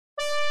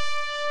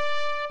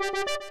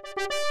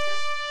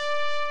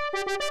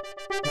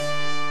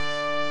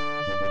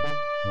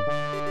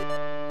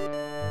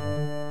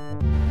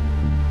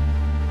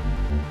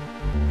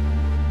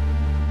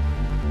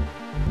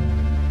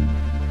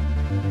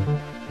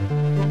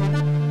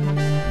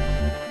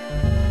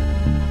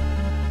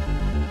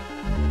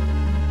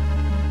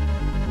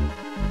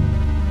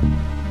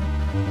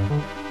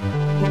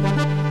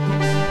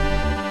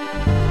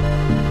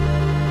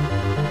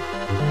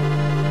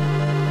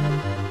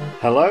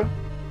Hello,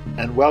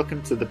 and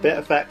welcome to the Bit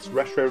Effects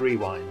Retro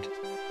Rewind.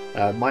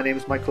 My name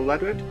is Michael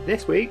Ledward.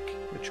 This week,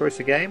 the choice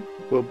of game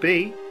will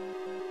be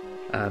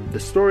The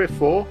Story of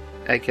Thor,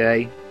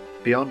 aka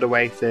Beyond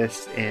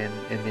Oasis in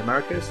the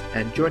Americas.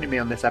 And joining me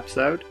on this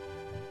episode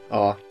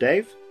are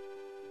Dave.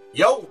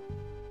 Yo!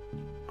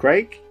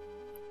 Craig.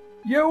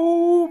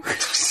 Yo!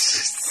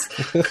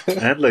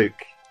 And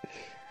Luke.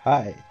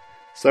 Hi.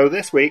 So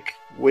this week,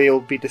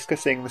 we'll be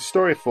discussing The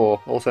Story of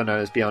Thor, also known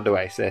as Beyond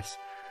Oasis.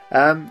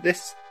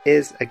 This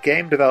is a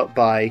game developed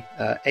by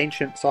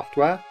Ancient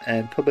Software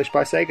and published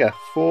by Sega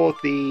for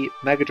the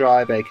Mega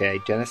Drive, aka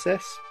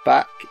Genesis,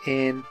 back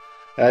in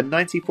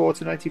 94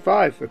 to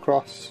 95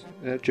 across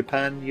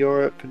Japan,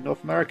 Europe, and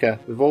North America,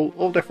 with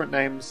all different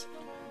names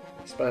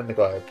spanning the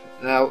globe.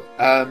 Now,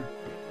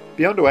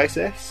 Beyond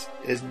Oasis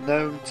is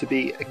known to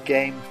be a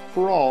game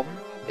from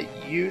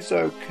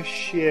Yuzo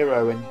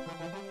Koshiro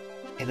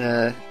in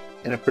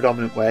a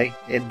predominant way,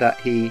 in that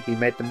he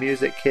made the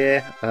music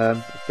here.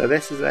 So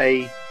this is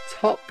a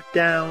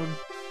top-down,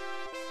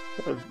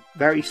 sort of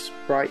very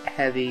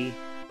sprite-heavy,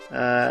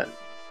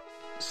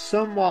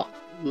 somewhat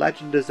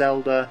Legend of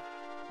Zelda,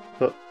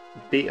 but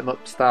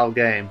beat-em-up style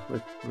game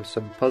with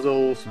some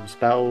puzzles, some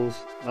spells,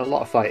 and a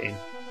lot of fighting.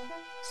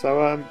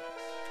 So,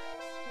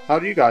 how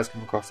do you guys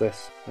come across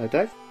this,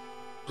 Dave?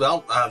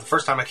 Well, the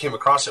first time I came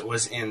across it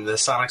was in the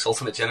Sonic's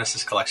Ultimate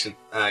Genesis collection.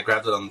 I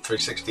grabbed it on the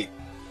 360.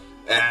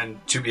 And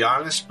to be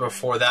honest,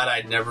 before that,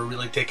 I'd never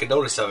really taken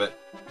notice of it.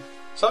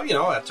 So,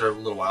 after a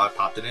little while, I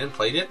popped it in,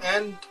 played it,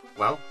 and,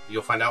 well,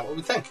 you'll find out what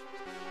we think.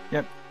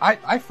 Yep,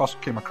 I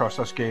first came across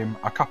this game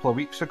a couple of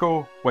weeks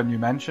ago when you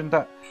mentioned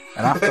it,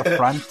 and after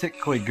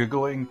frantically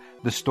Googling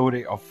the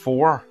story of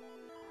Thor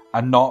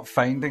and not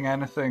finding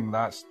anything,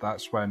 that's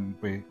when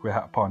we hit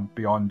upon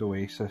Beyond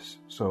Oasis.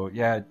 So,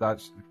 yeah,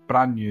 that's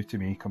brand new to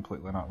me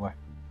completely and utterly.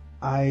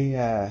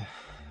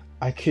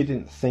 I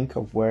couldn't think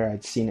of where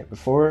I'd seen it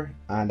before,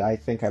 and I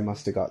think I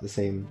must have got the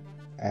same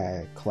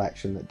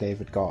collection that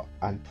David got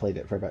and played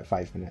it for about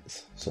 5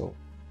 minutes. So,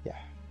 yeah.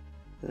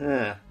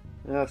 Yeah,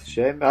 that's a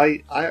shame.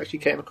 I actually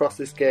came across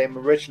this game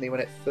originally when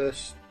it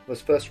was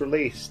first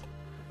released.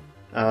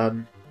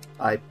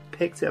 I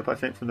picked it up, I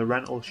think, from the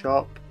rental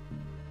shop.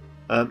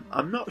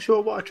 I'm not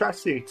sure what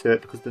attracted me to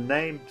it, because the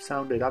name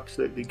sounded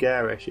absolutely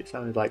garish. It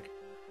sounded like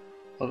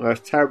one of the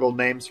most terrible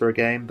names for a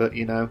game, but,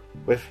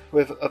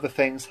 with other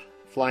things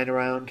flying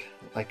around,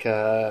 like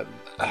let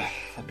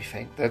me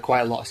think. There are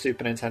quite a lot of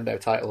Super Nintendo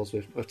titles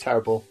with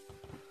terrible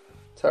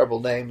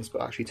names,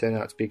 but actually turn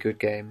out to be good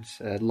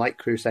games. Light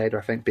Crusader,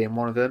 I think, being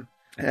one of them.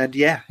 And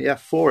yeah,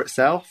 for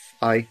itself,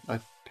 I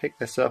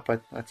picked this up.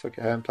 I took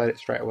it home, played it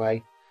straight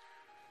away,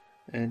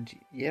 and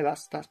yeah,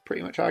 that's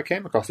pretty much how I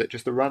came across it.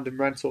 Just a random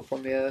rental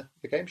from the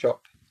game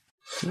shop.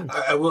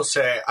 I will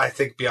say, I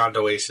think Beyond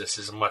Oasis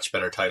is a much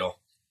better title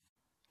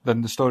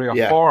than The Story of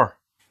Thor.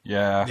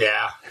 Yeah.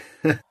 Yeah.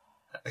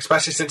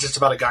 Especially since it's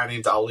about a guy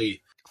named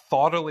Ali.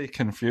 Thoroughly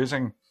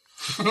confusing.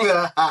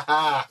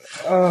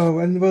 Oh,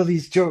 when will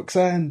these jokes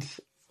end?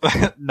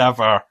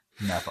 Never.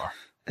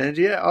 And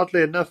yeah,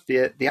 oddly enough,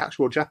 the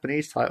actual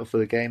Japanese title for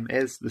the game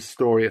is The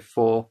Story of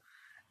Thor,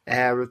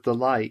 Heir of the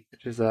Light,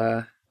 which is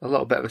a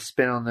little bit of a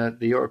spin on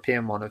the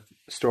European one of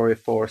Story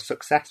of Thor,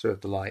 Successor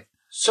of the Light.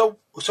 So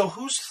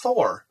who's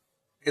Thor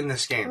in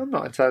this game? I'm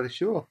not entirely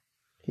sure.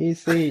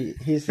 He's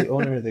the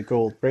owner of the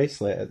gold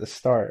bracelet at the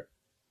start.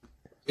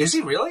 Is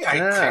he really?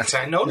 I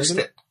noticed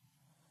it.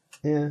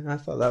 Yeah, I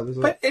thought that was.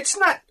 But it's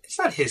not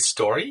his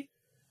story.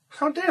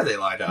 How dare they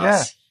lie to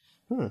us?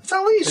 Yeah. It's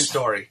Ali's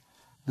story.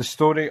 The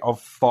story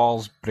of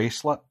Thor's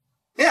bracelet.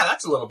 Yeah,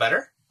 that's a little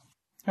better.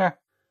 Yeah.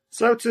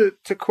 So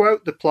to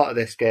quote the plot of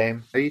this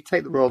game, you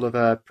take the role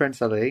of Prince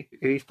Ali,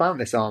 who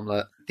found this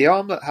armlet. The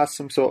armlet has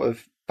some sort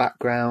of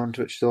background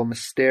which is all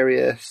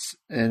mysterious,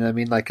 and I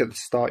mean, like at the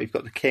start, you've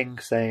got the king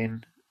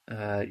saying,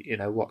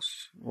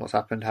 what's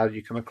happened? How did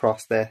you come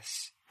across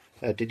this?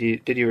 Did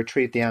you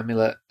retrieve the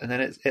amulet? And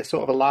then it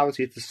sort of allows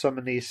you to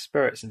summon these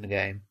spirits in the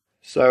game.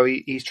 So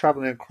he's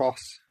travelling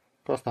across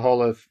the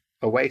whole of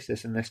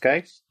Oasis in this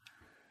case,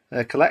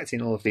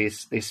 collecting all of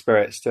these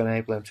spirits to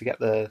enable him to get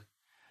the,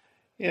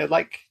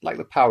 like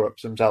the power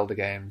ups from Zelda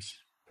games,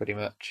 pretty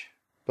much,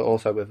 but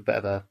also with a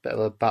bit of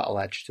a battle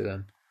edge to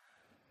them.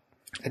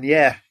 And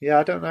yeah,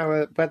 I don't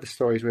know where the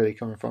story's really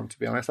coming from, to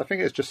be honest. I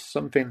think it's just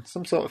some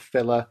sort of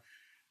filler.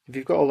 If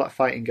you've got all that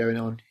fighting going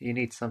on, you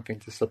need something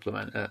to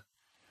supplement it.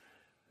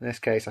 In this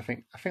case, I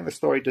think the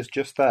story does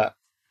just that.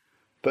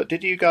 But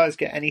did you guys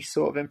get any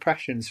sort of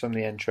impressions from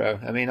the intro?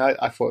 I mean,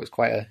 I thought it was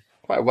quite a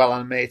well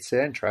animated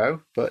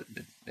intro, but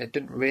it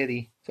didn't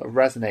really sort of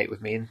resonate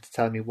with me into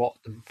telling me what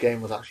the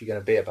game was actually going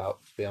to be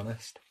about, to be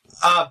honest.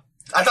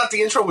 I thought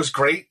the intro was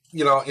great.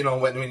 You know,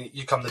 when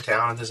you come to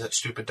town and there's that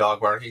stupid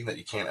dog barking that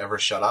you can't ever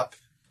shut up.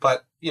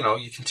 But, you know,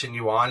 you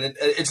continue on. And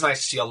it's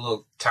nice to see all the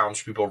little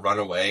townspeople run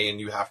away and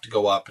you have to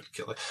go up and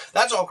kill it.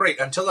 That's all great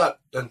until,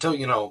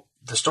 you know,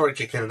 the story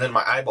kicked in and then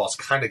my eyeballs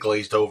kind of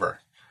glazed over.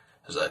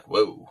 I was like,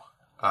 whoa,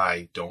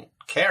 I don't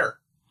care.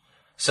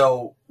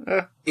 So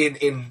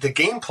in the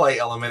gameplay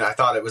element, I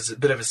thought it was a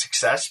bit of a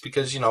success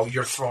because, you know,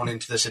 you're thrown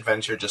into this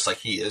adventure just like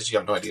he is. You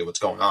have no idea what's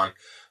going on.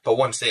 But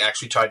once they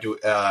actually tried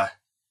to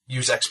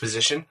use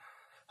exposition,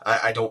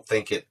 I don't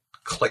think it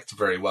clicked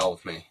very well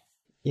with me.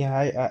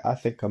 Yeah, I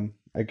think I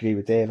agree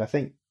with Dave. I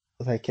think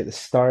like at the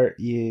start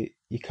you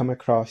come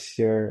across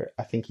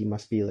I think he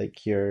must be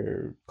like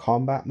your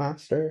combat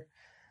master,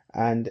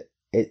 and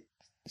it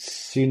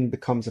soon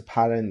becomes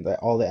apparent that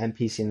all the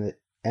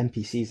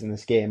NPCs in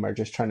this game are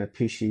just trying to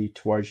push you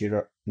towards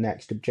your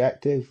next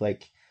objective.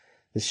 Like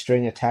the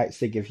string attacks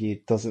they give you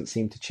doesn't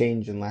seem to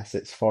change unless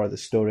it's for the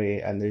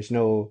story, and there's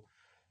no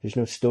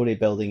story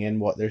building in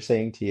what they're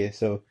saying to you.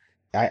 So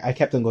I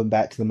kept on going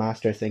back to the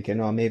master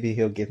thinking, oh, maybe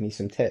he'll give me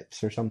some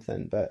tips or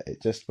something, but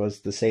it just was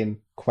the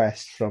same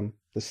quest from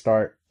the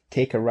start.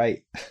 Take a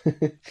right.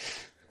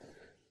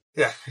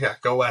 Yeah,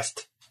 go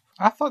west.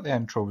 I thought the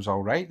intro was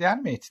all right. The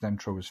animated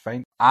intro was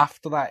fine.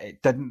 After that,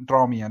 it didn't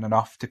draw me in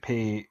enough to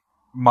pay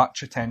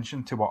much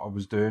attention to what I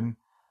was doing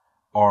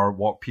or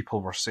what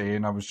people were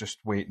saying. I was just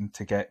waiting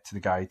to get to the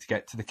guy, to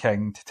get to the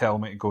king, to tell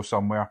me to go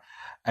somewhere.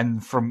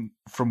 And from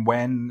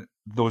when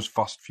those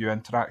first few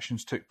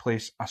interactions took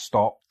place, I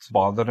stopped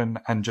bothering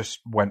and just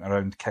went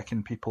around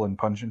kicking people and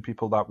punching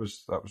people. That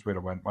was where I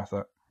went with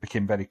it.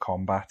 Became very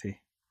combat-y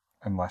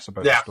and less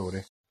about the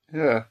story.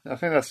 Yeah, I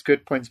think that's a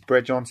good point to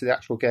bridge on to the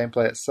actual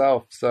gameplay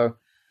itself. So,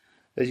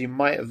 as you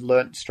might have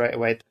learnt straight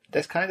away,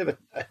 there's kind of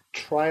a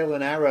trial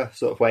and error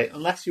sort of way,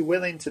 unless you're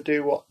willing to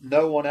do what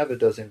no one ever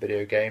does in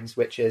video games,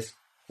 which is,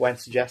 when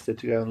suggested,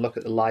 to go and look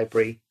at the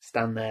library,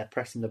 stand there,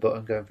 pressing the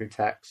button, going through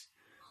text,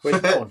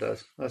 which no one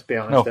does, let's be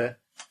honest here.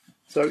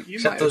 So you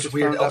Except might those have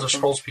weird Elder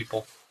Scrolls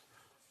people.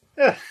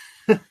 Yeah.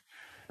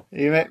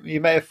 you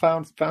may have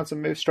found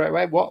some moves straight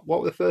away. What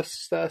were the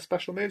first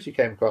special moves you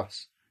came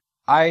across?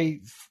 I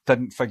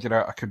didn't figure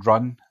out I could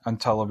run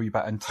until a wee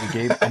bit into the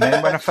game. And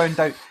then when I found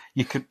out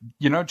you could,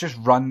 just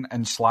run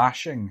and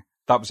slashing,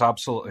 that was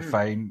absolutely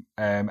fine.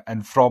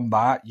 And from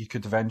that, you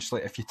could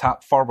eventually, if you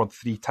tap forward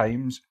 3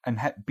 times and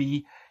hit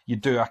B, you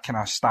do a kind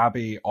of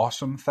stabby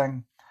awesome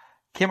thing.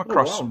 Came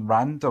across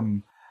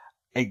some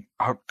a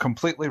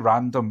completely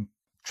random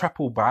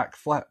triple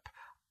backflip.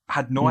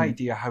 Had no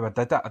idea how I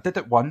did it. I did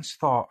it once,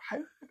 thought, how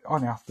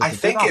on earth did I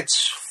think do that?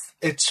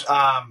 it's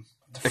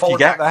if you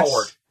get this,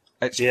 forward.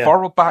 It's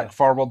forward, back,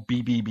 forward,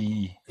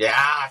 BBB. Yeah,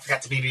 I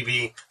forgot the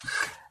BBB.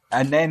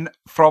 And then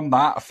from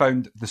that, I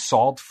found the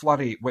sword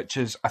flurry, which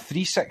is a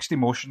 360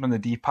 motion on the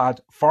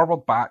D-pad,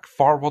 forward, back,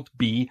 forward,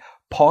 B,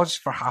 pause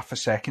for half a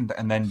second,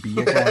 and then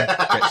B again.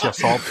 Gets your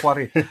sword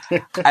flurry.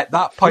 At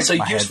that point, so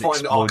my head useful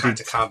in all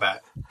kinds of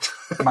combat.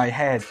 My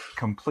head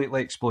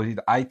completely exploded.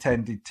 I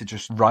tended to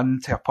just run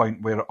to a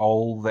point where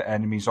all the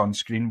enemies on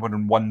screen were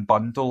in one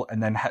bundle,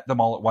 and then hit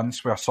them all at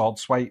once with a sword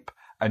swipe,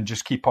 and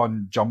just keep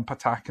on jump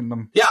attacking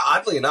them. Yeah,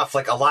 oddly enough,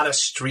 like a lot of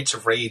Streets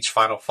of Rage,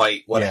 Final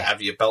Fight, what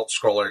have you, belt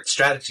scroller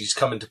strategies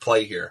come into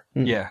play here.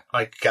 Yeah.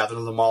 Like gather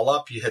them all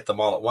up, you hit them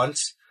all at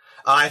once.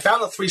 I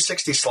found the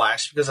 360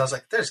 slash because I was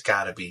like, there's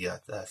got to be a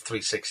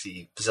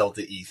 360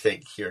 Zelda-y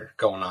thing here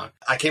going on.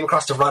 I came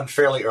across the run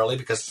fairly early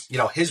because,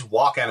 his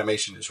walk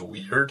animation is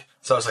weird.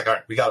 So I was like, all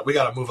right, we got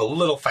to move a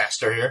little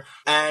faster here.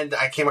 And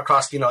I came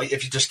across,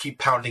 if you just keep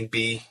pounding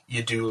B,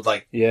 you do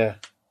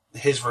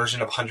his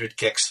version of 100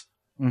 kicks.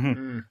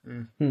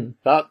 Mm-hmm.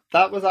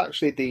 That was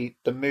actually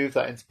the move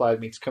that inspired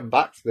me to come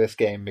back to this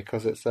game,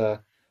 because it's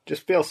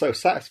just feels so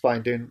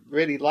satisfying doing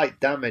really light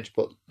damage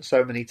but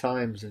so many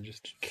times and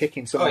just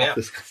kicking someone off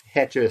the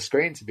edge of the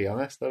screen. To be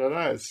honest, I don't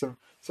know, it's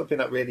something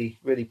that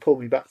really pulled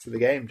me back to the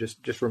game,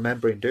 just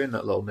remembering doing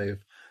that little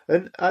move.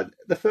 And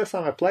the first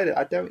time I played it,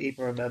 I don't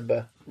even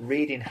remember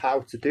reading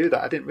how to do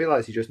that. I didn't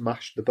realise you just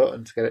mashed the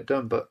button to get it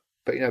done. But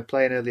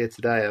playing earlier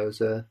today, I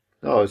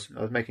was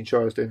making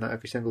sure I was doing that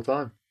every single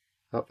time.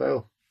 Without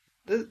fail.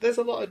 There's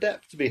a lot of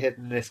depth to be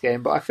hidden in this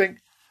game, but I think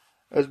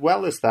as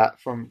well as that,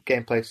 from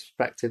gameplay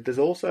perspective, there's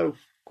also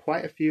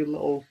quite a few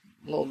little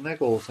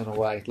niggles in a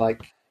way.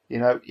 Like,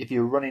 if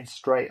you're running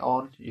straight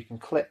on, you can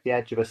clip the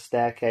edge of a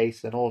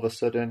staircase and all of a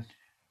sudden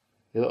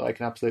you look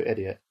like an absolute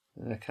idiot.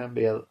 And there can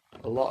be a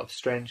lot of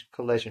strange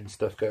collision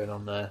stuff going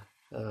on there.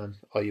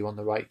 Are you on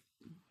the right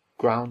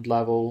ground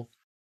level?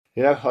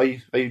 Are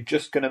you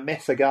just going to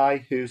miss a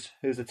guy whose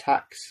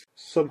attack's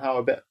somehow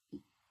a bit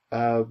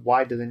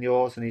wider than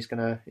yours, and he's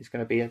gonna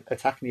be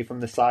attacking you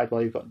from the side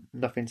while you've got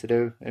nothing to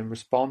do in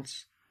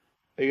response?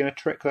 Are you going to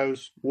trick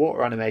those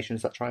water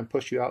animations that try and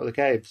push you out of the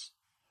caves?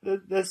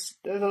 There's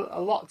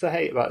a lot to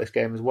hate about this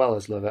game as well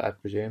as love it, I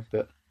presume.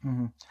 But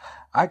I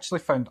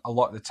actually found a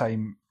lot of the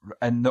time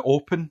in the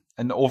open,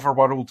 in the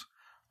overworld,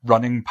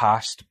 running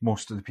past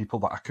most of the people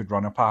that I could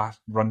run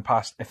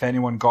past. If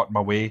anyone got in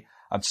my way,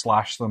 I'd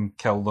slash them,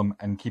 kill them,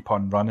 and keep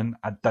on running.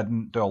 I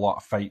didn't do a lot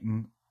of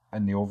fighting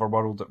in the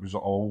overworld. It was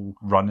all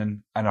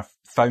running, and I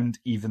found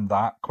even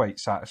that quite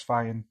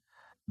satisfying.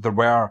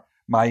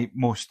 My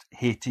most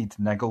hated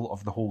niggle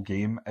of the whole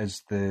game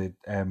is the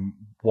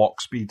walk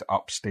speed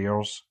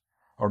upstairs,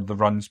 or the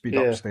run speed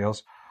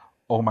upstairs.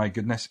 Oh my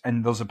goodness!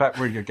 And there's a bit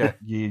where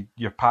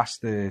you're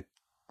past the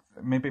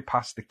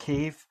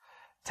cave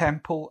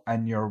temple,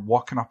 and you're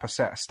walking up a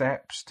set of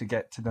steps to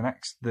get to the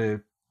next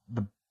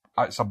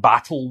it's a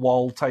battle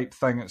wall type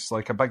thing. It's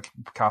like a big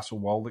castle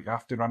wall that you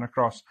have to run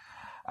across,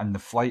 and the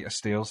flight of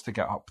stairs to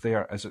get up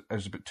there is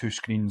about 2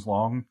 screens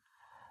long.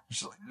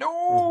 It's like,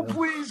 no,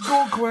 please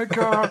go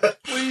quicker,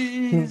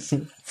 please.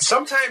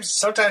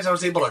 Sometimes I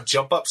was able to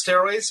jump up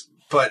stairways,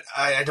 but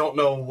I don't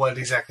know what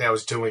exactly I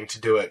was doing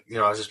to do it.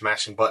 I was just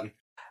mashing button.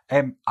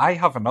 I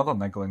have another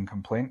niggling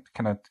complaint.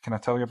 Can I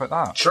tell you about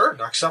that? Sure,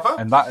 knock stuff out.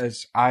 And that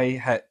is, I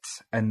hit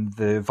in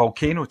the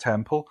volcano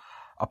temple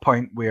a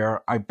point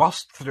where I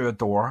burst through a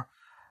door.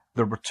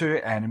 There were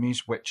 2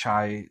 enemies which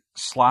I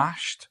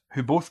slashed,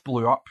 who both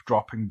blew up,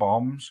 dropping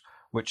bombs,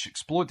 which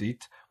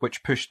exploded,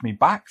 which pushed me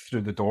back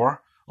through the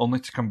door, only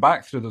to come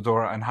back through the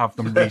door and have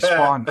them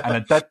respawn. And I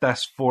did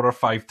this 4 or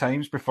 5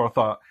 times before I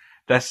thought,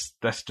 this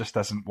just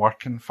isn't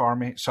working for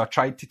me. So I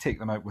tried to take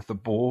them out with a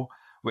bow,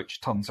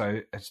 which turns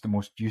out is the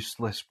most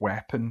useless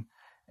weapon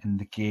in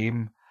the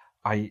game.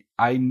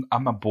 I'm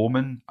a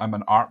bowman. I'm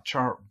an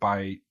archer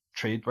by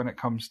trade when it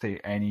comes to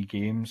any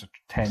games. I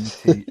tend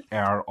to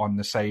err on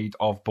the side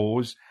of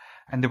bows,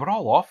 and they were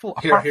all awful.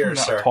 Apart from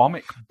the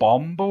atomic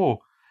bomb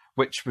bow,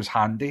 which was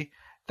handy,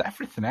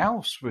 everything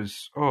else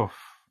was it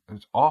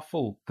was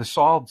awful. The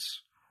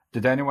swords.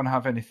 Did anyone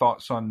have any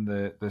thoughts on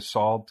the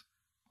sword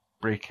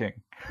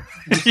breaking?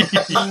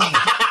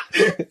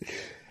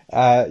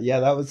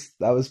 That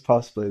was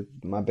possibly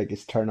my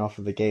biggest turn off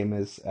of the game.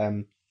 Is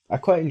I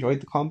quite enjoyed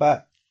the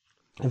combat.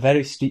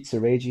 Very Streets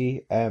of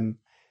Ragey.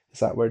 Is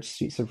that word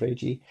Streets of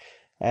Ragey?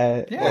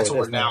 Yeah, it's a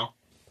word now.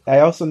 I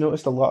also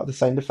noticed a lot of the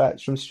sound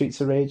effects from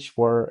Streets of Rage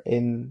were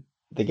in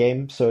the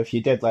game. So if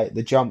you did like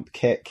the jump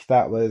kick,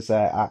 that was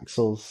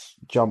Axel's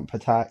jump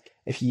attack.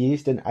 If you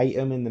used an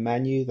item in the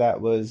menu,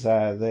 that was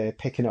the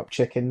picking up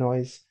chicken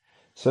noise.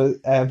 So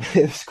it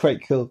was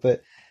quite cool.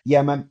 But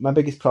yeah, my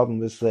biggest problem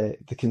was the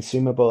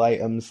consumable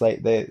items.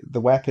 Like the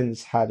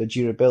weapons had a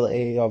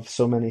durability of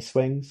so many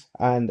swings,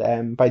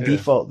 and by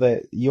default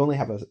you only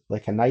have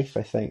a knife,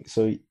 I think.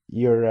 So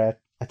your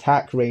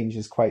attack range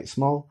is quite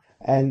small.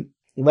 And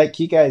like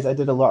you guys, I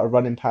did a lot of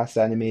running past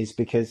enemies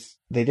because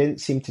they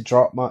didn't seem to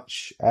drop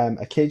much.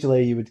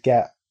 Occasionally you would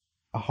get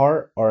a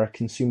heart or a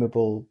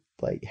consumable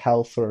like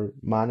health or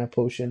mana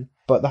potion,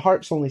 but the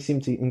hearts only seem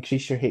to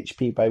increase your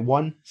HP by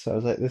 1. So I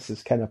was like, this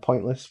is kind of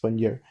pointless when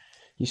you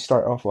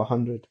start off with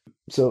 100.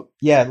 So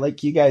yeah,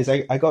 like you guys,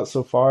 I got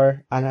so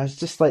far and I was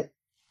just like,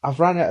 I've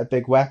ran out of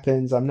big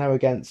weapons. I'm now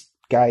against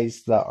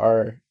guys that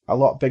are a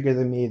lot bigger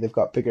than me. They've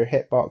got bigger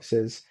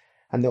hitboxes.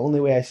 And the only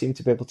way I seem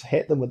to be able to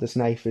hit them with this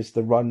knife is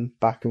the run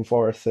back and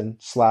forth and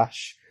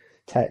slash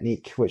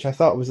technique, which I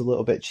thought was a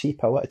little bit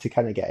cheap. I wanted to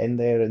kind of get in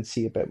there and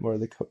see a bit more of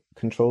the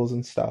controls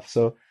and stuff.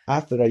 So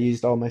after I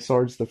used all my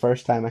swords the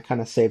first time, I kind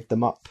of saved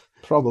them up.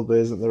 Probably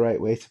isn't the right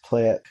way to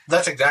play it.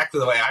 That's exactly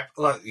the way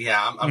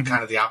I'm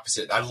kind of the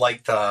opposite. I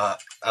like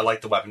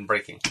the weapon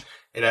breaking.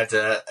 It adds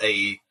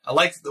I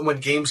like when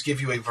games give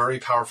you a very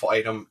powerful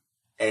item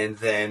and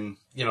then,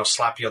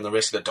 slap you on the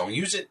wrist that don't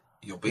use it.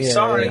 You'll be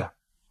sorry. Yeah.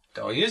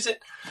 Don't use it.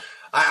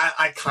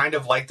 I kind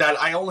of like that.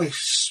 I only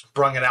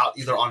sprung it out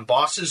either on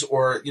bosses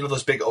or,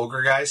 those big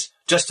ogre guys,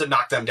 just to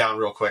knock them down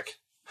real quick.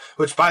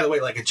 Which, by the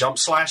way, like a jump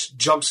slash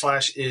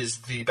is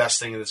the best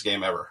thing in this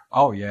game ever.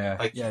 Oh,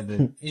 yeah.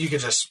 You can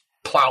just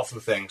plow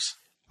through things.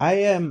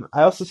 I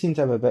also seem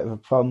to have a bit of a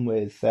problem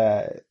with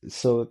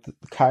so the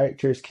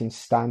characters can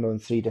stand on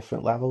 3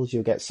 different levels.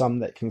 You'll get some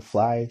that can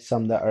fly,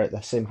 some that are at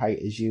the same height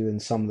as you,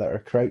 and some that are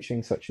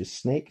crouching, such as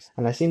snakes.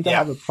 And I seem to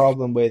have a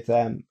problem with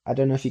I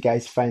don't know if you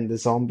guys find the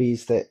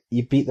zombies that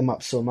you beat them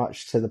up so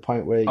much to the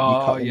point where you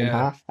cut them in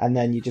half, and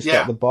then you just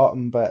get the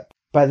bottom. But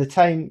by the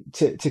time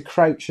to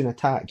crouch and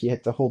attack, you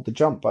had to hold the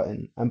jump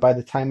button, and by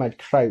the time I'd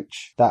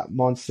crouch, that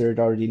monster had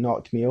already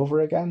knocked me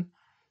over again.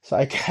 So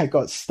I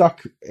got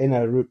stuck in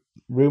a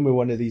room with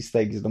one of these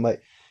things, and I'm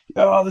like,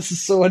 oh, this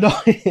is so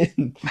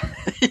annoying.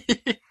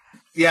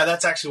 Yeah,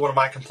 that's actually one of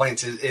my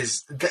complaints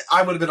is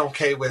I would have been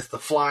okay with the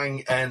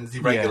flying and the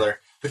regular. Yeah.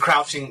 The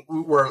crouching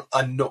were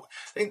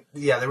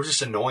they were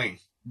just annoying.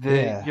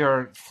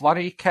 Your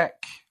flurry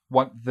kick,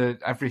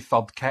 every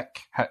third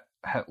kick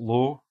hit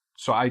low,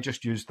 so I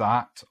just used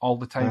that all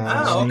the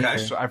time. Okay.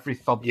 So every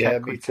third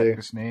kick would kick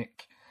the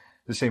snake.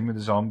 The same with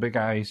the zombie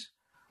guys.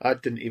 I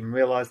didn't even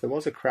realise there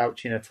was a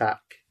crouching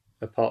attack.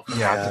 Apart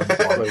from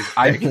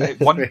at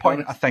one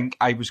point, I think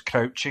I was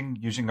crouching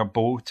using a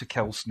bow to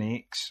kill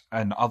snakes,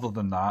 and other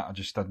than that, I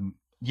just didn't.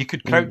 You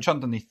could crouch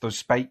underneath those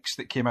spikes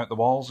that came out the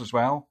walls as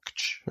well.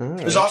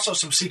 There's also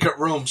some secret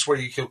rooms where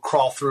you could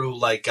crawl through,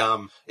 like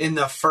in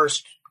the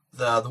first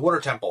the water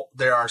temple,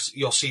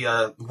 you'll see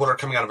water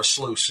coming out of a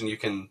sluice, and you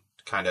can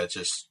kind of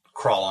just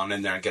crawl on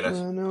in there and get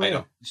an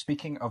item.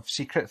 Speaking of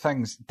secret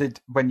things,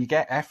 when you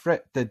get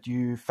Ifrit, did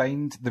you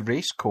find the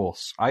race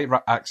course? I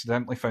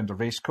accidentally found a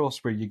race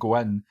course where you go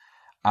in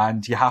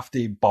and you have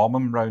to bomb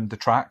him round the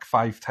track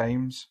 5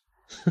 times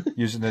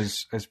using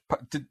his.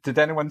 Did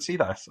anyone see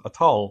this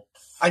at all?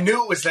 I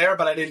knew it was there,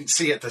 but I didn't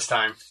see it this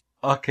time.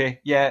 Okay,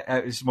 yeah,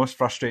 it was the most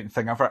frustrating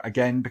thing ever.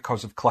 Again,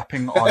 because of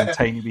clipping on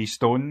tiny wee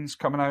stones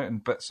coming out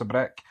and bits of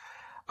brick,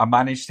 I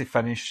managed to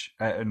finish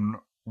it in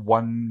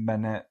 1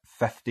 minute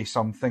 50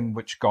 something,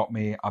 which got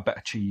me a bit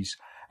of cheese.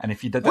 And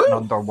if you did it in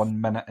under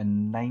 1 minute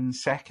and 9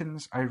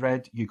 seconds, I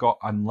read, you got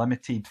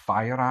unlimited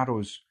fire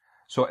arrows.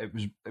 So it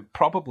was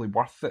probably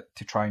worth it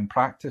to try and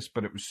practice,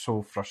 but it was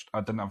so frustrating. I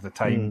didn't have the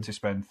time to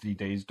spend 3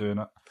 days doing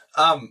it.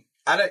 Out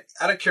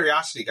of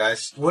curiosity,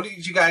 guys, what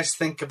did you guys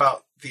think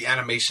about the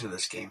animation of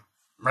this game?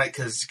 Right,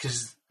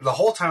 because the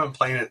whole time I'm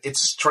playing it,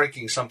 it's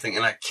striking something,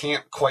 and I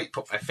can't quite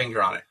put my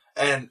finger on it.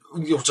 And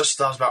just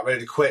as I was about ready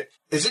to quit,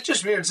 is it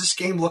just me, or does this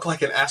game look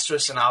like an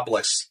Asterisk and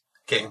Obelix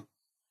game?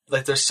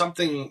 Like there's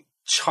something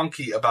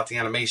chunky about the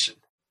animation.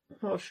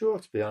 I'm not sure,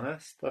 to be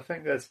honest. I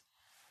think there's,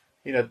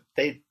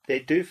 they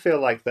do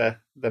feel like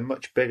they're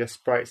much bigger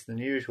sprites than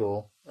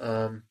usual.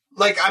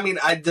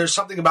 There's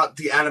something about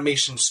the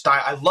animation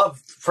style.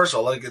 First of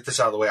all, let me get this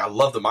out of the way. I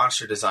love the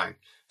monster design.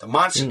 The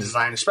monster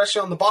design,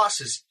 especially on the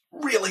bosses,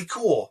 really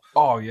cool.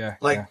 Oh yeah,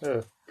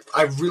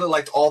 I really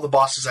liked all the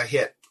bosses I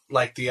hit,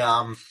 like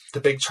the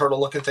big turtle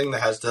looking thing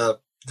that has the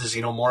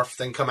xenomorph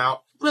thing come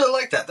out. Really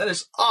like that. That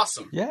is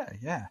awesome.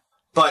 Yeah.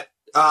 But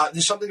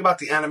there's something about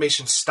the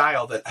animation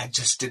style that I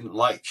just didn't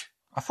like.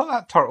 I thought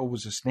that turtle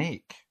was a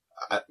snake.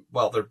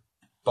 Well, they're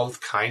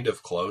both kind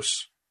of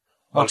close.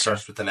 One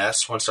starts with an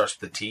S, one starts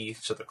with a T,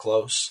 so they're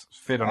close.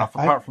 Fair enough.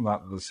 Apart from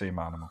that, they're the same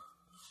animal.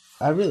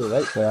 I really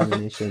liked the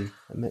animation.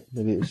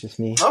 Maybe it was just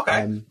me.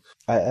 Okay.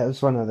 It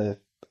was one of the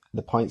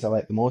points I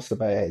liked the most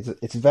about it.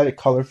 It's a very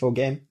colourful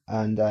game,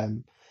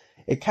 and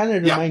it kind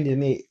of reminded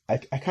me. I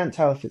can't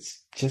tell if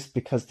it's just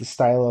because the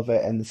style of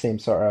it and the same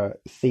sort of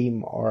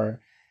theme,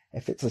 or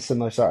if it's a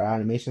similar sort of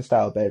animation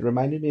style. But it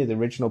reminded me of the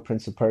original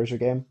Prince of Persia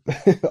game.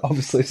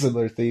 Obviously, a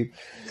similar theme.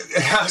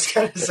 I was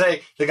going to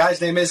say the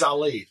guy's name is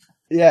Ali.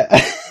 Yeah.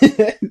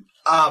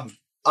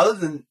 Other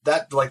than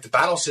that, like the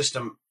battle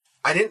system,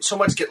 I didn't so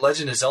much get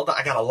Legend of Zelda.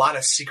 I got a lot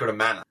of Secret of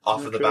Mana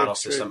off of the battle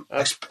system,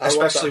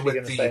 especially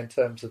with the. In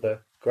terms of the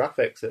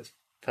graphics, it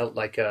felt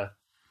like a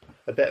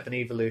bit of an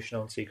evolution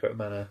on Secret of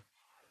Mana.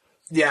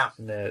 Yeah.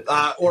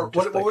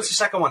 What was the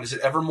second one? Is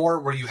it Evermore,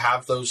 where you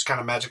have those kind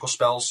of magical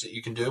spells that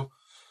you can do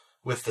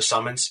with the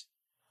summons?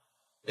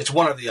 It's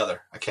one or the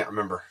other. I can't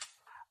remember.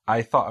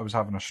 I thought I was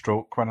having a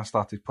stroke when I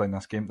started playing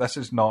this game. This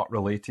is not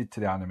related to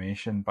the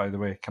animation, by the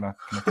way. Can I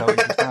tell you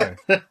this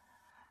now?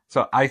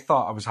 So I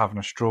thought I was having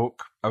a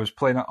stroke. I was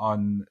playing it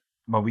on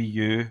my Wii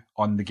U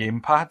on the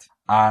gamepad,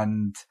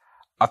 and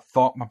I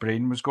thought my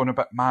brain was going a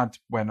bit mad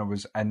when I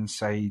was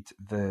inside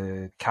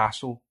the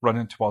castle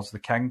running towards the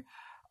king.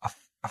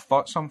 I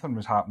thought something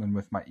was happening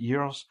with my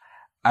ears,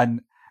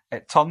 and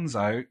it turns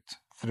out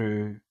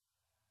through,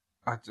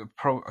 I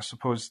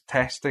suppose,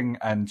 testing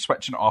and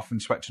switching it off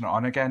and switching it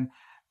on again,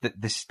 that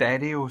the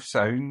stereo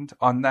sound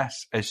on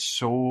this is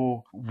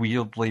so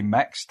weirdly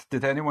mixed.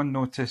 Did anyone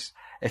notice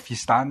if you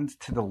stand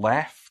to the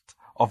left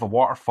of a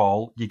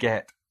waterfall, you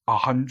get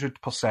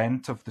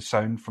 100% of the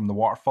sound from the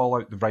waterfall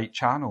out the right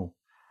channel?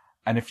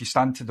 And if you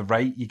stand to the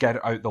right, you get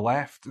it out the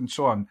left, and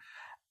so on.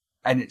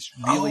 And it's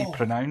really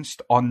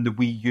pronounced on the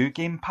Wii U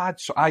gamepad.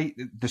 So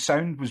the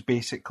sound was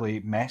basically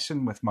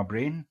messing with my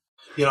brain.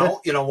 You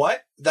know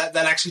what? That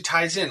actually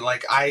ties in.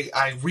 Like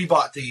I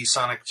rebought the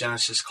Sonic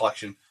Genesis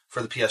collection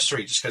for the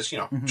PS3 just because,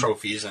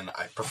 trophies, and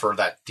I prefer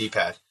that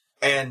D-pad.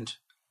 And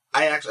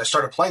I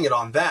started playing it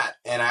on that,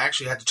 and I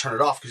actually had to turn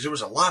it off because there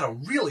was a lot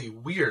of really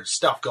weird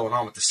stuff going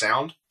on with the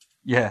sound.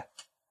 Yeah.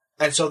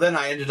 And so then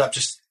I ended up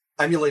just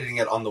emulating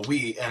it on the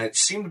Wii, and it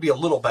seemed to be a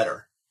little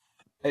better.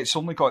 It's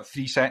only got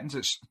 3 settings.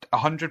 It's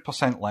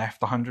 100%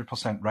 left,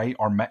 100% right,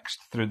 or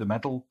mixed through the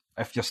middle.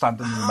 If you're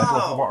standing in the middle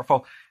of the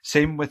waterfall.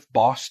 Same with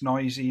boss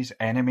noises,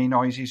 enemy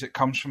noises. It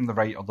comes from the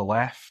right or the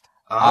left.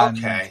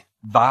 Okay.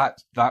 And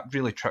that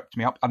really tripped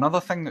me up.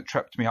 Another thing that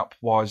tripped me up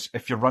was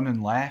if you're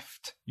running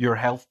left, your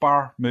health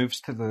bar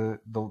moves to the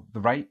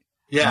right.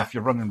 Yeah. And if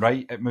you're running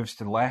right, it moves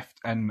to the left.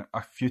 And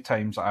a few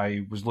times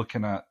I was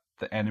looking at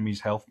the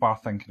enemy's health bar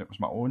thinking it was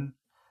my own.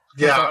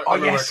 Yeah, I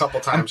remember a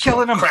couple times. I'm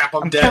killing him. Crap,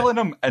 I'm dead. Killing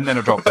him. And then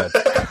I dropped dead.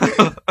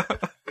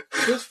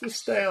 Just to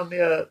stay on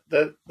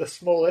the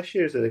small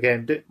issues of the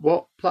game,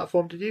 what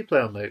platform did you play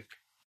on, Luke?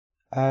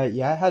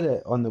 Yeah, I had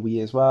it on the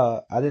Wii as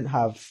well. I didn't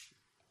have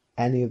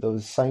any of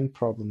those sound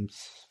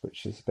problems,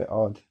 which is a bit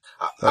odd.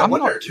 I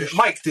wonder,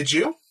 Mike, did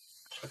you?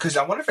 Because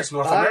I wonder if it's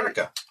North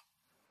America.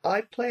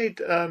 I played,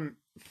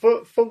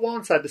 for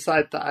once I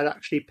decided that I'd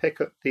actually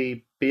pick up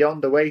the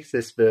Beyond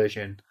Oasis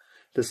version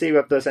to see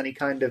whether there's any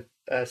kind of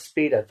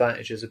speed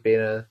advantages of being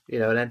an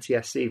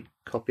NTSC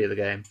copy of the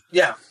game.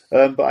 Yeah.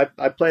 But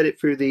I played it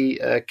through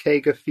the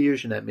Kega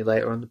Fusion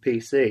emulator on the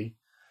PC.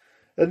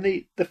 And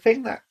the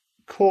thing that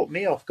caught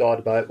me off guard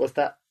about it was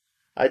that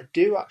I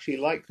do actually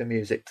like the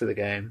music to the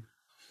game.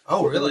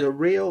 Oh, There was really? a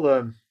real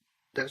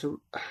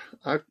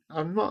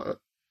I'm not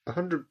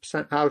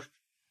 100%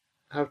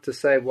 how to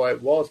say why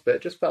it was, but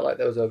it just felt like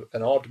there was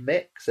an odd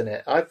mix in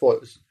it. I thought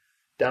it was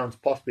down to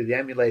possibly the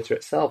emulator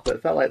itself, but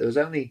it felt like there was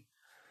only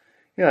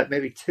like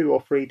maybe 2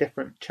 or 3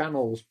 different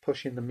channels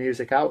pushing the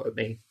music out at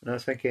me. And I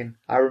was thinking,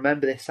 I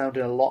remember this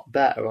sounding a lot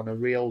better on a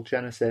real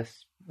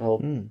Genesis or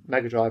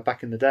Mega Drive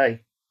back in the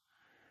day.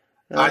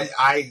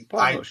 I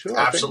I'm not sure.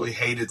 absolutely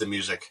hated the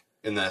music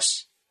in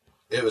this.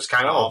 It was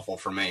kind of awful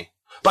for me.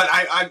 But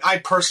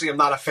I personally am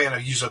not a fan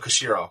of Yuzo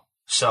Koshiro,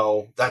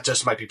 so that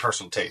just might be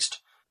personal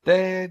taste.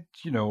 Did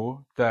you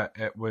know that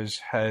it was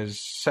his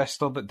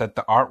sister that did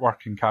the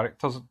artwork and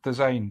characters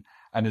design,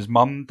 and his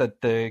mum did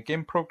the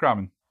game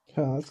programming?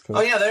 Oh, that's cool.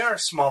 Oh yeah, they are a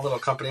small little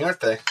company, aren't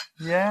they?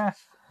 Yeah.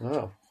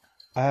 Oh.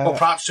 Well,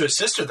 props to his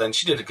sister then.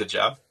 She did a good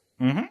job.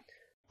 Mm-hmm.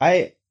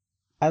 I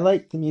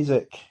liked the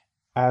music.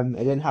 It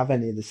didn't have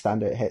any of the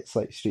standout hits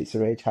like Streets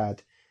of Rage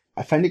had.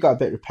 I found it got a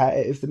bit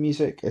repetitive, the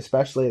music,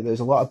 especially there's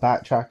a lot of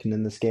backtracking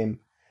in this game.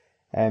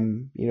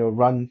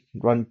 Run,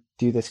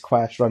 do this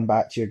quest, run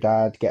back to your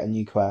dad, get a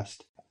new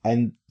quest.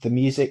 And the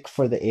music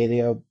for the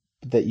area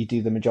that you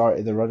do the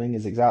majority of the running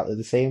is exactly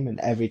the same, and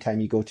every time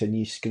you go to a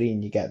new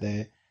screen you get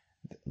the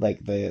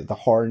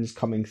horns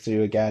coming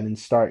through again and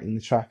starting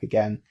the track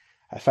again.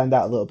 I found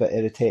that a little bit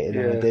irritating,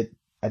 and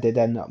I did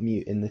end up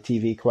muting the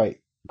TV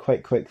quite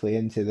quickly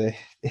into the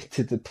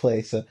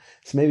play, so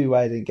it's maybe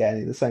why I didn't get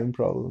any of the sound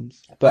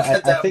problems.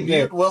 But I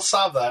think we'll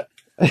solve that.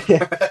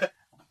 Yeah,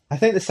 I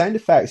think the sound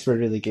effects were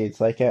really good.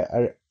 Like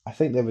I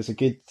think there was a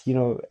good,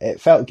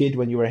 it felt good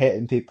when you were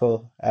hitting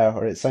people,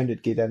 or it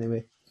sounded good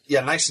anyway.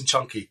 Yeah, nice and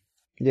chunky.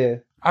 Yeah.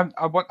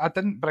 I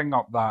didn't bring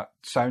up that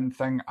sound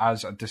thing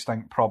as a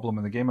distinct problem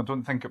in the game. I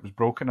don't think it was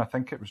broken. I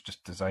think it was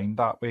just designed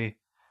that way.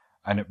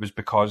 And it was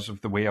because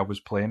of the way I was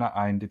playing it,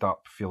 I ended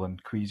up feeling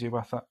queasy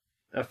with it.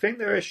 I think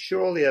there is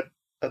surely a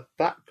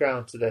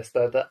background to this,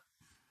 though, that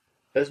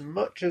as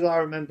much as I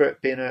remember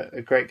it being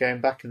a great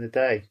game back in the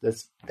day,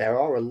 there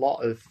are a lot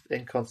of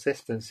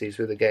inconsistencies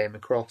with the game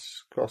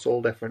across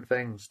all different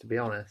things, to be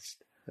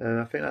honest.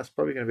 I think that's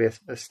probably going to be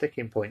a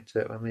sticking point to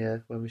it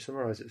when we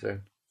summarise it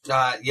soon.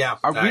 Yeah,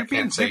 we've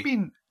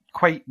been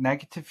quite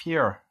negative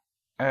here.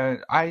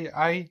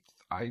 I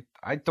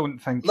don't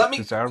think it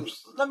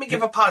deserves. Let me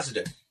give a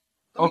positive.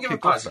 Give a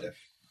positive.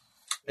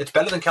 It's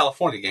better than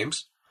California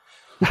games.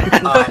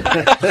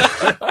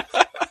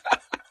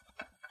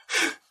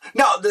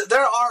 No,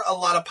 there are a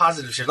lot of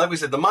positives here. Like we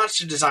said, the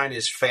monster design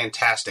is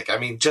fantastic. I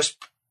mean, just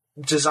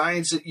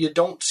designs that you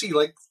don't see,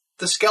 like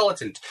the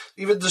skeletons,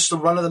 even just the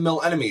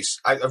run-of-the-mill enemies.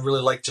 I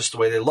really like just the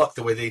way they look,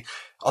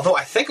 although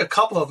I think a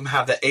couple of them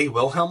have the A.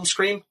 Wilhelm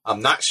scream.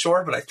 I'm not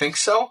sure, but I think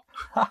so.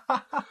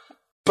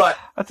 But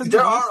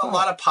there are a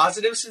lot of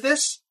positives to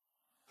this.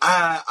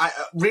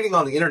 Reading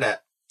on the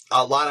internet,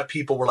 a lot of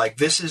people were like,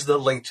 this is the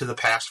Link to the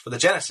Past for the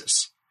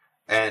Genesis.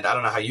 And I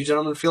don't know how you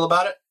gentlemen feel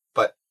about it,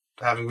 but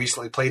having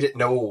recently played it,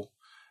 no,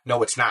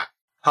 it's not.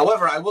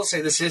 However, I will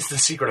say this is the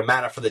Secret of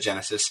Mana for the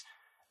Genesis,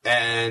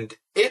 and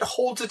it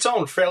holds its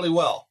own fairly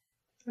well.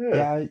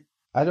 Yeah,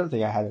 I don't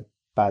think I had a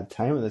bad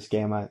time with this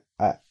game. I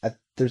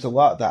there's a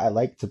lot that I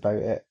liked about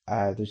it.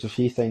 There's a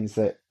few things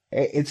that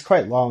it's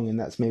quite long, and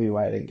that's maybe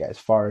why I didn't get as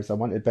far as I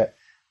wanted. But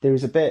there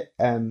was a bit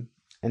in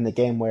the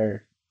game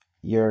where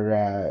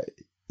your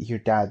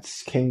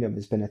dad's kingdom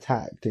has been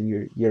attacked,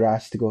 and you're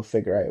asked to go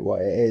figure out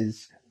what it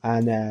is.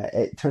 And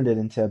it turned it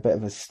into a bit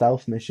of a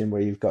stealth mission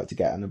where you've got to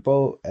get on a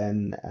boat,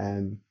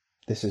 and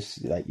this is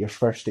like your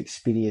first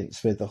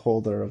experience with the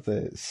holder of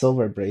the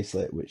silver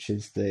bracelet, which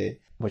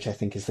I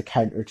think is the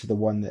counter to the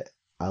one that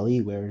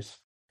Ali wears.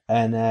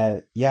 And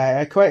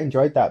I quite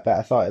enjoyed that bit.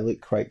 I thought it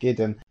looked quite good,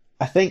 and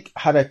I think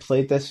had I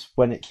played this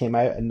when it came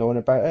out and known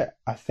about it,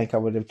 I think I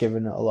would have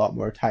given it a lot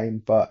more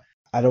time. But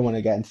I don't want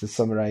to get into the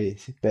summary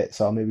bit,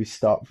 so I'll maybe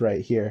stop right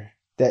here.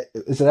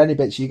 Is there any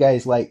bits you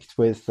guys liked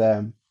with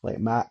like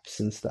maps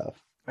and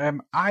stuff?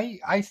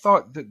 I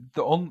thought that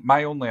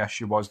my only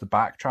issue was the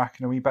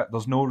backtracking a wee bit.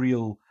 There's no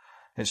real.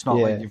 It's not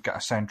like you've got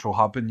a central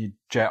hub and you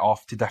jet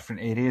off to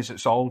different areas.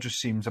 It's all just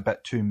seems a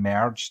bit too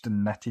merged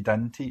and knitted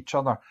into each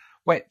other.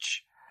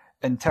 Which,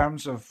 in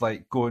terms of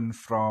like going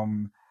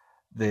from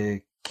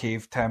the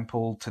cave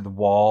temple to the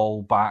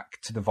wall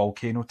back to the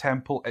volcano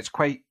temple, it's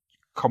quite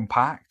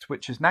compact,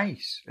 which is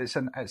nice. It's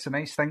a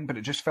nice thing, but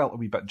it just felt a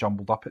wee bit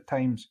jumbled up at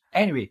times.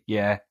 Anyway,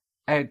 the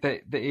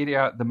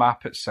area, the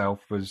map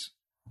itself was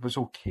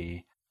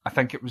okay. I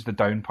think it was the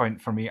down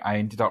point for me. I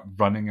ended up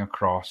running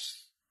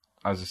across,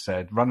 as I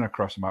said, running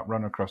across the map,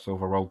 running across the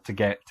overworld to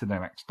get to the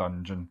next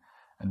dungeon,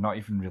 and not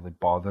even really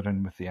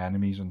bothering with the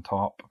enemies on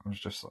top. I was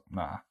just like,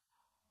 nah.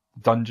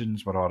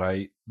 Dungeons were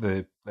alright.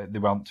 They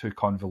weren't too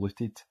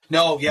convoluted.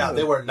 No, yeah,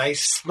 they were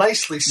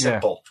nicely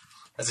simple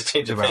as a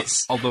change of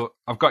pace. Although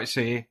I've got to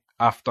say,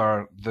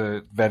 after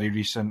the very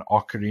recent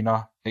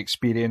Ocarina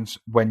experience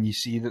when you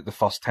see that the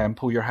first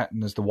temple you're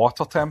hitting is the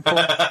water temple.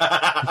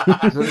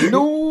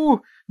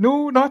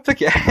 No, not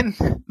again.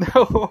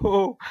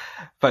 No.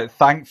 But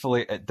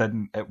thankfully it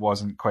didn't. It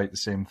wasn't quite the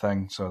same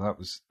thing, so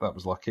that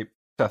was lucky.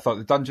 I thought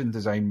the dungeon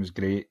design was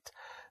great.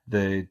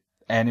 The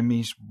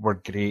enemies were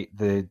great.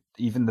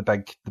 Even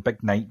the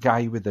big knight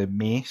guy with the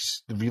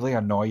mace, the really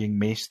annoying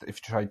mace that if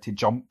you tried to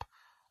jump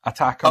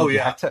attack him, you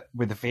hit it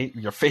with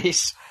your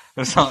face.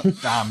 It's like,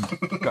 damn,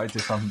 got to do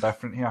something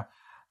different here. I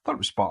thought it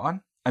was spot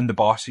on. And the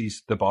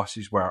bosses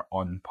were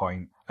on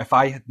point. If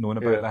I had known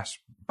about this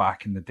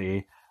back in the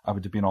day, I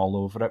would have been all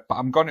over it. But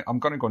I'm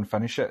gonna go and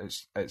finish it.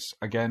 It's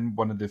again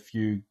one of the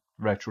few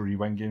retro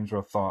rewind games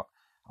where I thought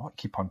I want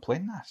to keep on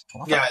playing this.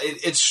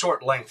 Its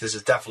short length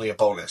is definitely a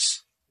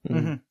bonus.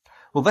 Mm-hmm.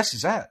 Well, this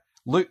is it.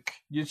 Luke,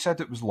 you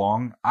said it was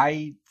long.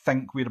 I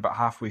think we're about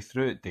halfway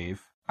through it,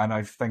 Dave. And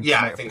I think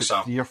I think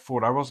so. 3 or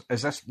 4 hours.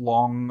 Is this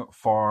long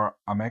for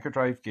a Mega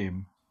Drive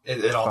game?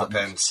 It all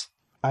depends.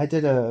 I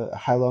did a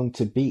how long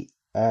to beat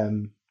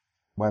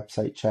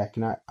website check,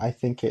 and I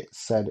think it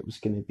said it was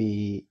going to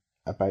be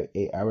about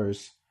 8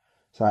 hours.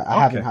 So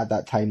I haven't had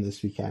that time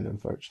this weekend,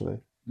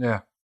 unfortunately. Yeah.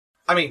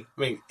 I mean,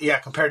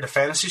 compared to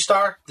Phantasy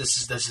Star,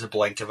 this is a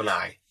blink of an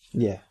eye.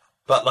 Yeah.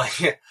 But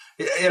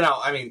there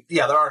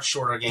are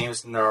shorter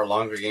games and there are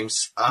longer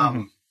games.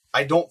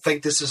 I don't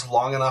think this is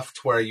long enough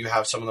to where you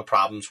have some of the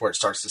problems where it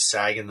starts to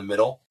sag in the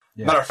middle.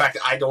 Yeah. Matter of fact,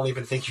 I don't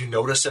even think you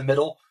notice a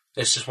middle.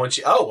 It's just once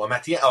I'm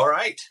at the end. All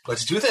right,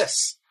 let's do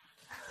this.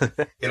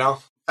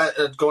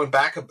 Going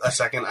back a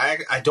second,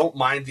 I don't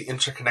mind the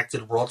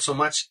interconnected world so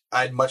much.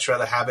 I'd much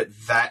rather have it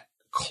that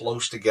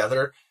close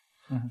together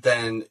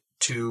than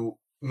to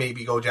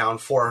maybe go down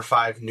 4 or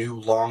 5 new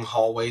long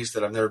hallways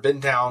that I've never been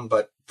down,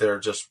 but they're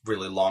just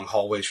really long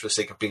hallways for the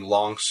sake of being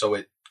long, so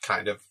it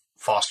kind of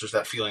fosters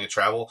that feeling of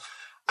travel.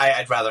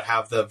 I'd rather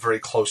have the very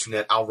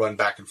close-knit, I'll run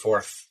back and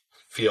forth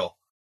feel.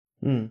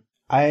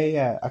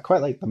 I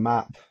quite like the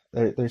map.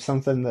 There's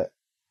something that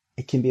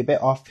it can be a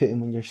bit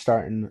off-putting when you're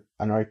starting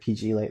an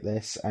RPG like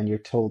this and you're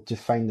told to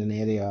find an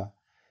area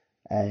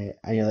and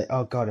you're like,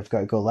 oh god, I've got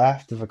to go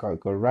left, I've got to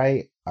go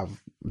right,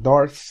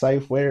 north,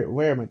 south,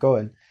 where am I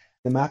going?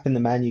 The map in the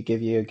menu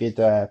give you a good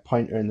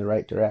pointer in the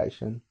right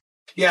direction.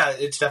 Yeah,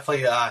 it's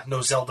definitely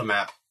no Zelda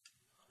map.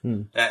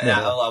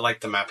 I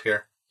like the map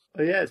here.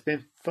 Oh yeah, it's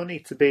been funny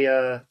to be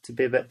a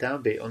bit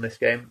downbeat on this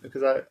game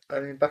because I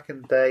mean back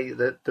in the day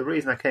the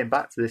reason I came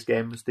back to this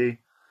game was the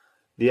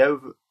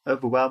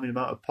overwhelming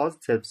amount of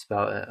positives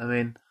about it. I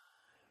mean,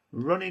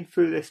 running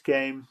through this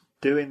game,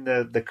 doing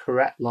the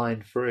correct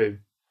line through,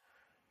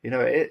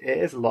 it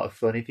is a lot of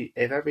fun.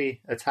 If every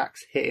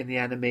attack's hitting the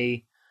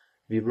enemy,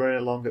 if you're running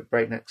along at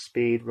breakneck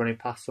speed, running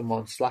past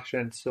someone,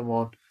 slashing into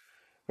someone,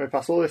 running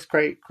past all this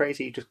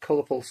crazy just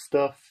colourful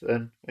stuff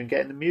and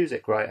getting the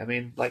music right. I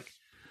mean,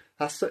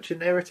 that's such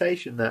an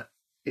irritation that,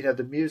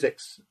 the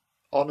music's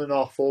on and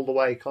off all the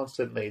way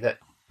constantly that,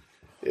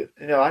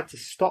 I had to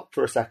stop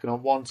for a second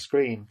on one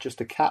screen just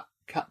to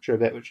capture a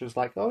bit, which was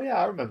like, oh yeah,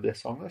 I remember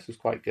this song, this was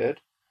quite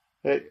good.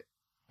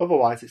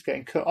 Otherwise, it's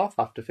getting cut off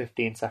after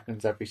 15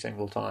 seconds every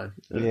single time.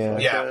 It's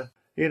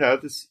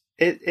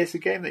a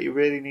game that you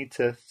really need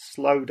to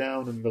slow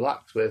down and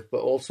relax with,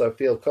 but also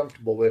feel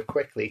comfortable with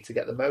quickly to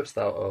get the most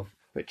out of,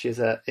 which is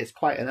it's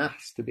quite an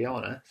ask, to be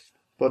honest.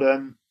 But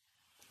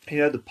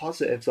the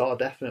positives are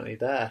definitely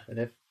there, and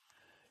if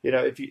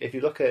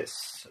you look at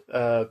its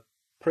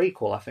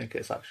prequel, I think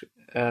it's actually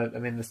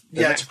the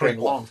next game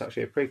along is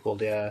actually a prequel,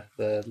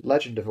 the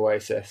Legend of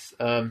Oasis.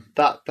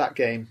 That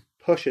game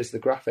pushes the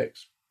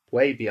graphics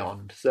way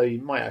beyond, so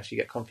you might actually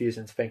get confused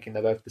into thinking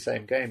they're both the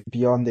same game.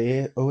 Beyond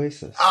the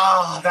Oasis.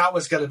 That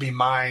was going to be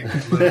mine,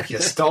 Luke. You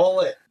stole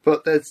it.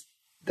 But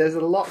there's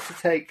a lot to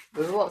take.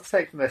 There's a lot to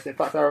take from this. In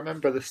fact, I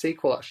remember the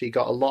sequel actually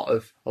got a lot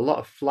of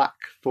flack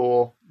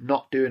for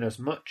not doing as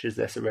much as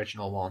this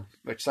original one,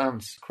 which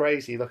sounds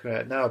crazy looking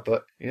at it now.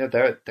 But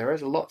there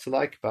is a lot to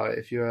like about it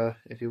if you're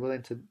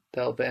willing to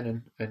delve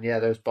in. And yeah,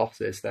 those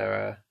bosses,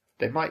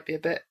 they might be a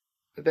bit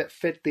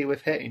fiddly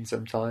with hitting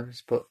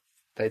sometimes, but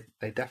they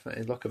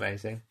definitely look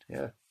amazing.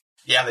 Yeah,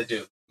 they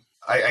do.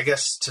 I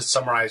guess to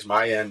summarize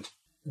my end,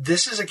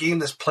 this is a game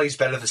that plays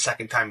better the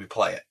second time you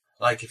play it.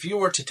 Like, if you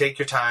were to take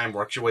your time,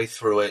 work your way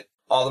through it,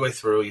 all the way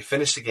through, you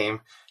finish the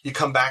game, you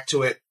come back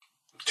to it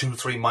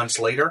 2-3 months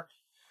later,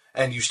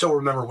 and you still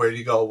remember where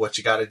you go, what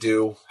you got to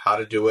do, how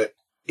to do it,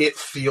 it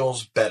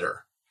feels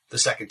better the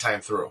second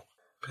time through.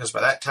 Because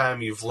by that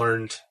time, you've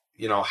learned,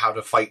 how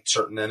to fight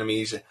certain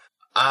enemies.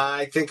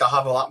 I think I'll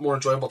have a lot more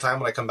enjoyable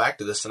time when I come back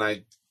to this than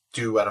I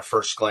do at a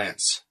first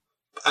glance.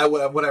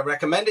 Would I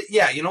recommend it?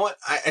 Yeah, you know what?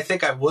 I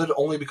think I would,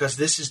 only because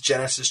this is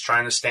Genesis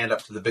trying to stand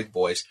up to the big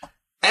boys.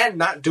 And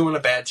not doing a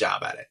bad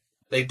job at it.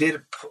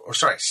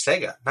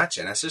 Sega, not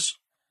Genesis.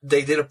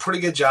 They did a pretty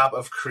good job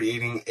of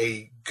creating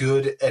a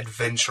good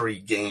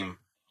adventure-y game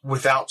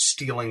without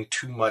stealing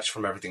too much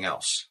from everything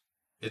else.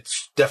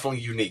 It's definitely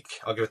unique.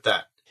 I'll give it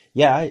that.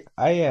 Yeah,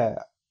 I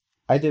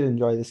did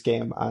enjoy this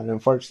game, and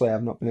unfortunately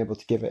I've not been able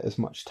to give it as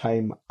much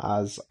time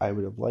as I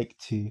would have liked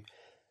to.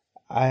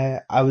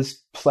 I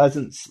was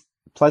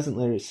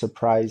pleasantly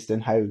surprised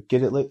in how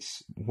good it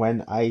looks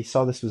when I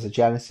saw this was a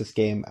Genesis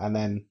game and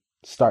then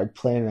started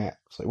playing it.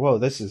 It's like, whoa,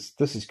 this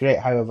is great.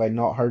 How have I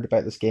not heard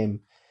about this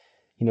game?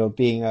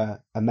 Being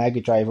a Mega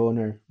Drive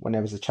owner when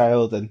I was a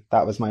child, and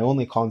that was my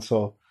only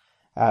console.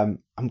 I'm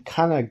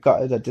kind of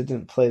gutted I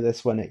didn't play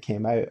this when it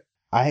came out.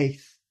 I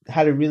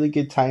had a really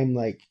good time,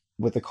 like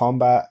with the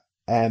combat.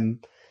 The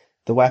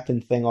weapon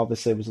thing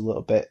obviously was a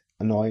little bit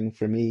annoying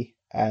for me,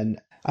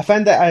 and I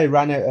found that I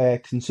ran out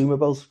of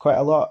consumables quite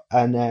a lot,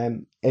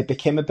 and it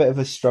became a bit of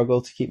a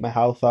struggle to keep my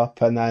health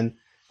up. And then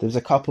there was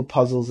a couple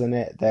puzzles in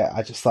it that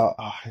I just thought,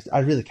 oh, I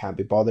really can't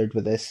be bothered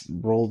with this.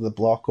 Roll the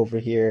block over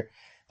here.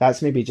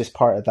 That's maybe just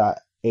part of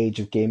that age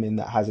of gaming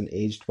that hasn't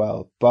aged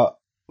well. But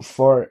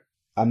for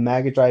a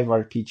Mega Drive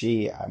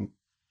RPG, I'm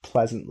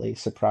pleasantly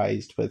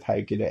surprised with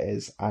how good it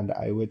is, and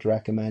I would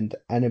recommend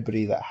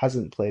anybody that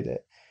hasn't played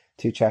it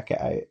to check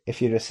it out.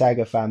 If you're a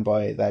Sega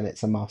fanboy, then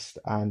it's a must,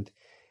 and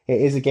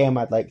it is a game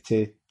I'd like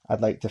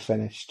to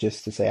finish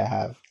just to say I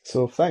have.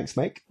 So thanks,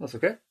 Mike. That's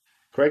okay.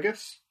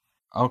 Craigus?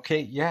 Okay,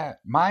 yeah.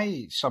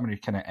 My summary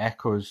kind of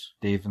echoes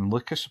Dave and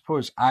Luke, I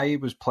suppose. I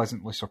was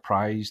pleasantly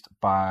surprised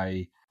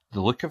by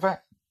the look of it,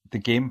 the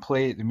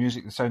gameplay, the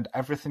music, the sound,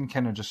 everything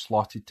kind of just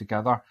slotted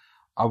together.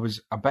 I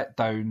was a bit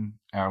down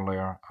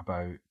earlier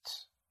about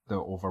the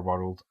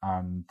overworld,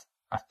 and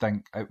I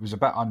think it was a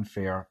bit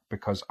unfair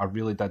because I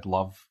really did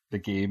love the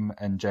game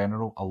in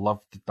general. I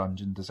loved the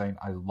dungeon design.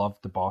 I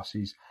loved the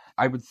bosses.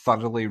 I would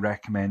thoroughly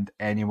recommend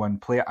anyone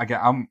play it.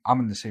 Again, I'm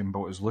in the same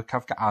boat as Luke.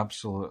 I've got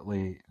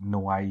absolutely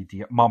no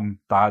idea. Mum,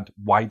 Dad,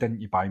 why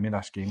didn't you buy me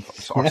this game?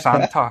 Or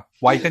Santa,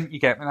 why didn't you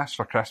get me this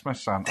for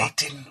Christmas, Santa? They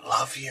didn't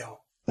love you.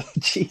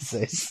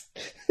 Jesus.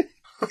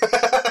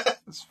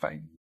 It's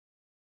fine.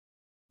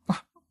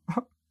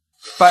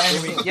 But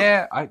anyway,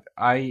 yeah,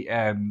 I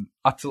am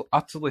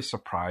utterly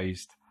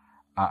surprised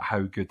at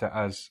how good it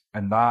is,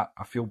 and that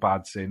I feel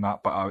bad saying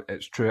that, but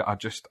it's true. I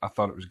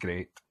thought it was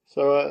great.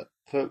 So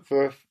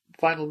for a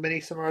final mini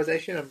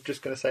summarization, I'm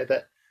just going to say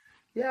that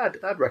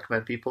I'd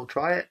recommend people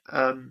try it.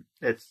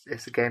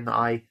 It's a game that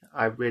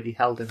I really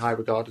held in high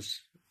regard as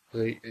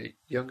a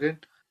young'un.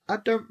 I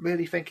don't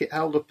really think it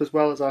held up as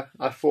well as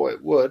I thought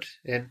it would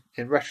in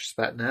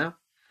retrospect now.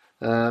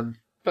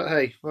 But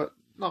hey, well,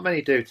 not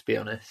many do, to be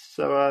honest.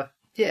 So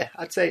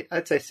I'd say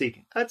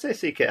seek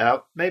it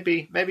out.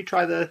 Maybe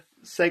try the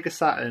Sega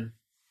Saturn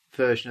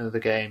version of the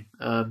game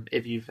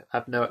if you've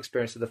had no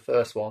experience of the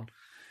first one.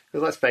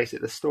 Because let's face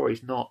it, the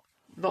story's not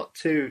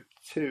too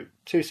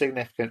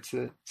significant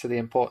to the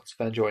importance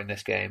of enjoying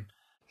this game.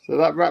 So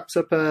that wraps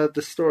up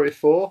the story of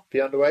Thor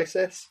Beyond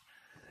Oasis.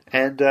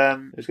 And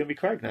it's going to be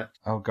Craig now.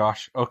 Oh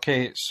gosh.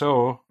 Okay,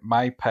 so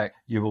my pick,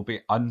 you will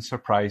be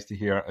unsurprised to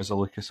hear, is a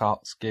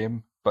LucasArts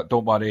game. But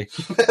don't worry,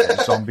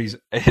 it's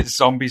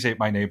Zombies Ate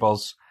My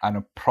Neighbours, and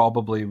I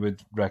probably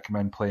would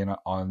recommend playing it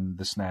on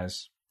the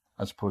SNES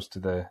as opposed to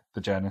the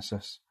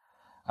Genesis,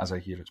 as I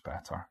hear it's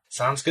better.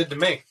 Sounds good to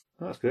me.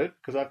 That's good,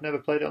 because I've never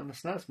played it on the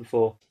SNES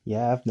before.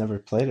 Yeah, I've never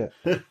played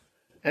it.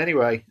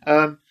 Anyway,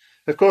 of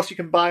course you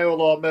can buy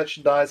all our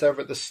merchandise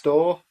over at the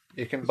store.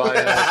 You can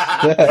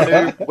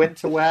buy new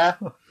winter wear,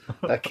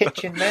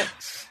 kitchen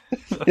mitts,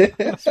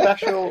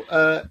 special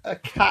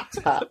cat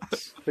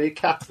hats for your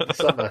cat in the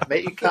summer.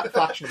 Make your cat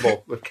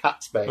fashionable with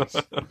cat space,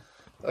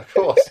 of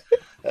course.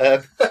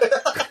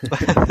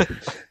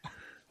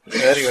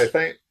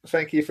 Anyway,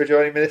 thank you for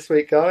joining me this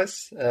week,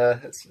 guys.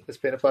 It's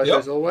been a pleasure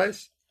as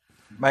always.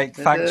 Mike,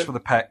 thanks for the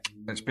pick.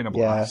 It's been a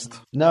blast.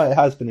 Yeah. No, it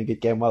has been a good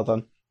game. Well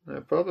done.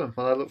 No problem.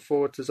 Well, I look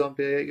forward to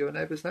Zombie Ate Your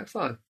Neighbours next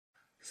time.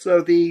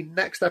 So the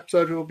next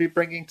episode we'll be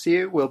bringing to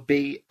you will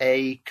be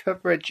a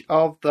coverage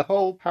of the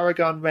whole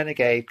Paragon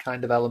Renegade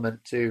kind of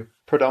element to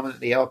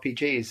predominantly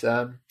RPGs.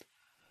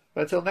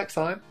 But until next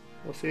time,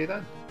 we'll see you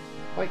then.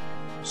 Bye.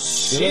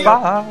 See you.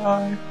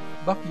 Bye.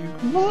 Love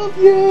you. Love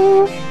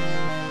you.